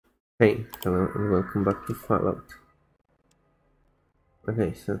Hey, hello and welcome back to Fallout.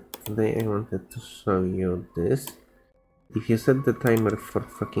 Okay, so today I wanted to show you this. If you set the timer for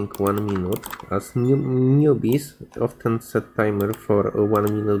fucking 1 minute, as newbies often set timer for 1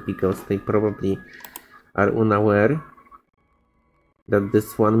 minute because they probably are unaware that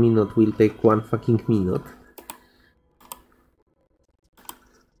this 1 minute will take 1 fucking minute.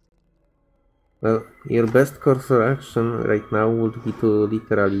 Well, your best course of action right now would be to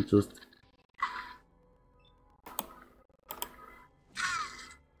literally just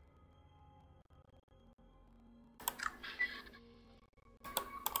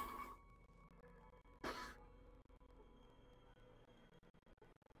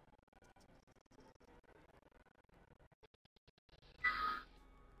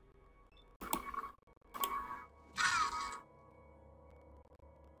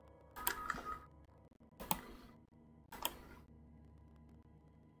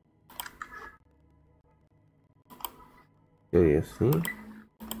seriously.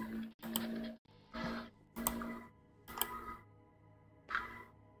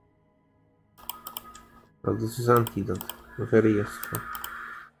 Oh, this is antidote. Very useful.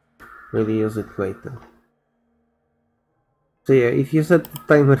 We'll use it later. So yeah, if you set the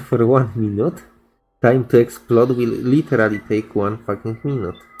timer for 1 minute, time to explode will literally take 1 fucking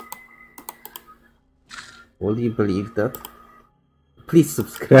minute. Will you believe that? Please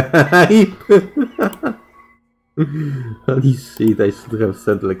subscribe! Holy shit, I should have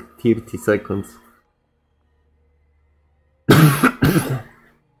said like 30 seconds.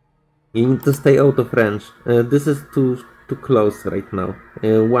 You need to stay out of range. This is too close right now.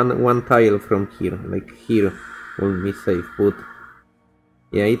 One tile from here, like here, will be safe, but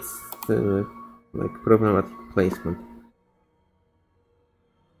yeah, it's like problematic placement.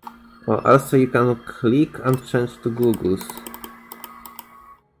 Oh, also you can click and change to Google's.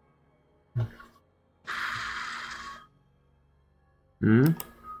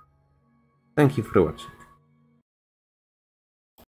 Thank you for watching.